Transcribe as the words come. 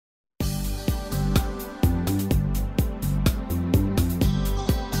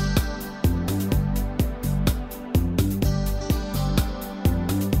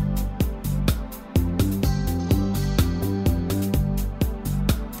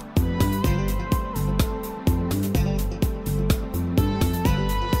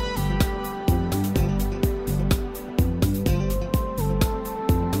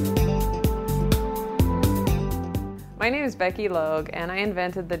Becky Logue, and I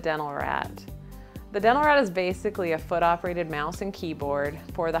invented the Dental Rat. The Dental Rat is basically a foot-operated mouse and keyboard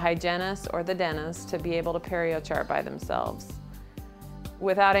for the hygienist or the dentist to be able to perio-chart by themselves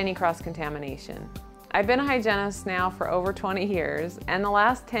without any cross-contamination. I've been a hygienist now for over 20 years, and the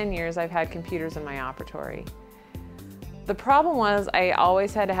last 10 years I've had computers in my operatory. The problem was I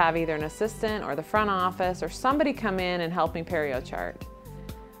always had to have either an assistant or the front office or somebody come in and help me perio-chart.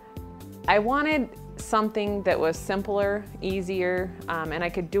 I wanted something that was simpler, easier, and I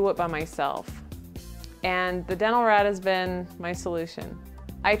could do it by myself. And the Dental Rat has been my solution.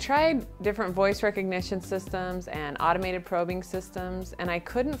 I tried different voice recognition systems and automated probing systems, and I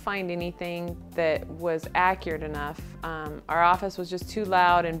couldn't find anything that was accurate enough. Our office was just too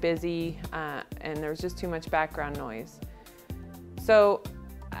loud and busy, and there was just too much background noise. So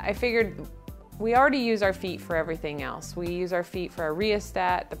I figured we already use our feet for everything else. We use our feet for our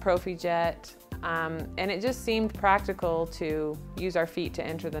rheostat, the ProfiJet, and it just seemed practical to use our feet to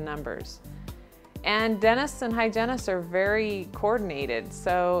enter the numbers. And dentists and hygienists are very coordinated,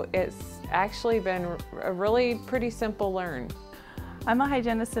 so it's actually been a really pretty simple learn. I'm a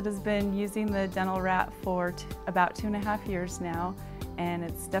hygienist that has been using the Dental Rat for about 2.5 years now, and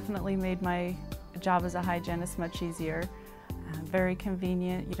it's definitely made my job as a hygienist much easier. Very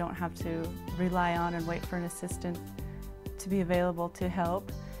convenient. You don't have to rely on and wait for an assistant to be available to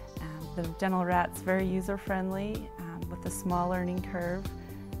help. The Dental Rat's very user-friendly with a small learning curve,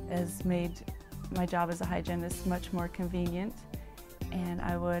 has made my job as a hygienist much more convenient, and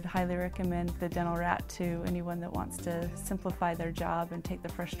I would highly recommend the Dental Rat to anyone that wants to simplify their job and take the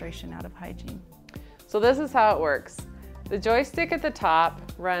frustration out of hygiene. So this is how it works. The joystick at the top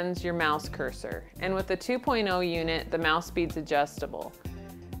runs your mouse cursor, and with the 2.0 unit, the mouse speed's adjustable.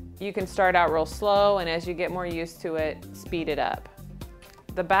 You can start out real slow, and as you get more used to it, speed it up.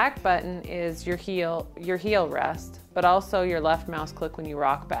 The back button is your heel rest, but also your left mouse click when you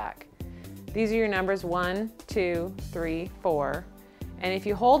rock back. These are your numbers 1, 2, 3, 4, and if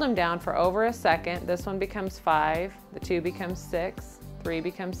you hold them down for over a second, this one becomes 5, the 2 becomes 6, 3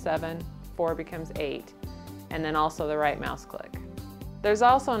 becomes 7, 4 becomes 8, and then also the right mouse click. There's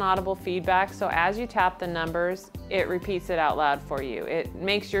also an audible feedback, so as you tap the numbers, it repeats it out loud for you. It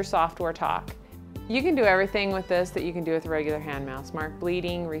makes your software talk. You can do everything with this that you can do with a regular hand mouse. Mark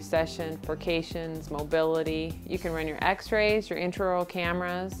bleeding, recession, furcations, mobility. You can run your x-rays, your intraoral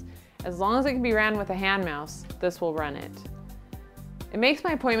cameras. As long as it can be ran with a hand mouse, this will run it. It makes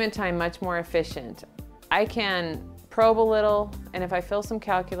my appointment time much more efficient. I can probe a little, and if I feel some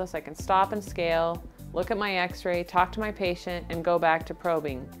calculus, I can stop and scale, look at my x-ray, talk to my patient, and go back to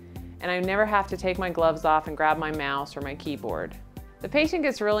probing. And I never have to take my gloves off and grab my mouse or my keyboard. The patient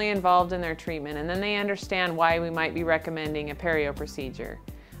gets really involved in their treatment, and then they understand why we might be recommending a perio procedure.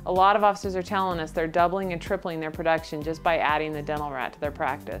 A lot of offices are telling us they're doubling and tripling their production just by adding the Dental Rat to their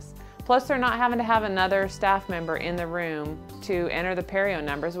practice. Plus, they're not having to have another staff member in the room to enter the perio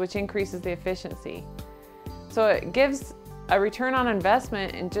numbers, which increases the efficiency. So it gives a return on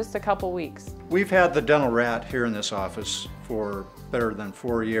investment in just a couple weeks. We've had the Dental Rat here in this office for better than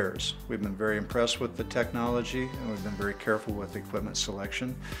 4 years. We've been very impressed with the technology, and we've been very careful with equipment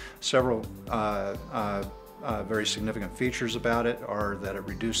selection. Several very significant features about it are that it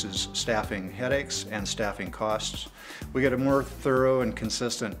reduces staffing headaches and staffing costs. We get a more thorough and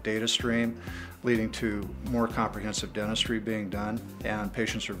consistent data stream, leading to more comprehensive dentistry being done, and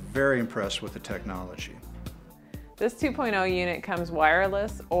patients are very impressed with the technology. This 2.0 unit comes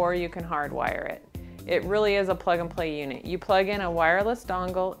wireless, or you can hardwire it. It really is a plug-and-play unit. You plug in a wireless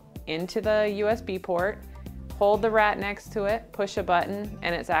dongle into the USB port, hold the Rat next to it, push a button,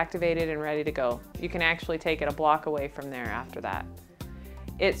 and it's activated and ready to go. You can actually take it a block away from there after that.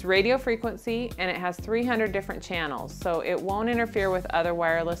 It's radio frequency, and it has 300 different channels, so it won't interfere with other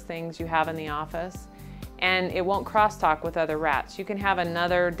wireless things you have in the office, and it won't crosstalk with other rats. You can have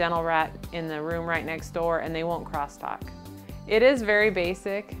another Dental Rat in the room right next door, and they won't crosstalk. It is very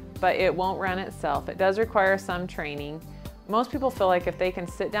basic, but it won't run itself. It does require some training. Most people feel like if they can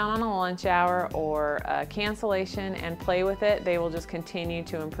sit down on a lunch hour or a cancellation and play with it, they will just continue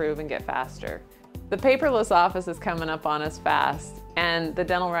to improve and get faster. The paperless office is coming up on us fast, and the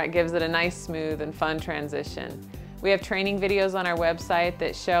Dental Rat gives it a nice, smooth, and fun transition. We have training videos on our website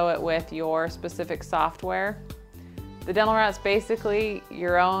that show it with your specific software. The Dental Rat's basically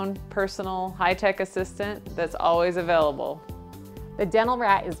your own personal high-tech assistant that's always available. The Dental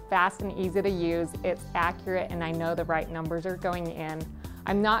Rat is fast and easy to use, it's accurate, and I know the right numbers are going in.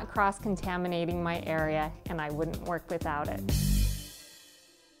 I'm not cross-contaminating my area, and I wouldn't work without it.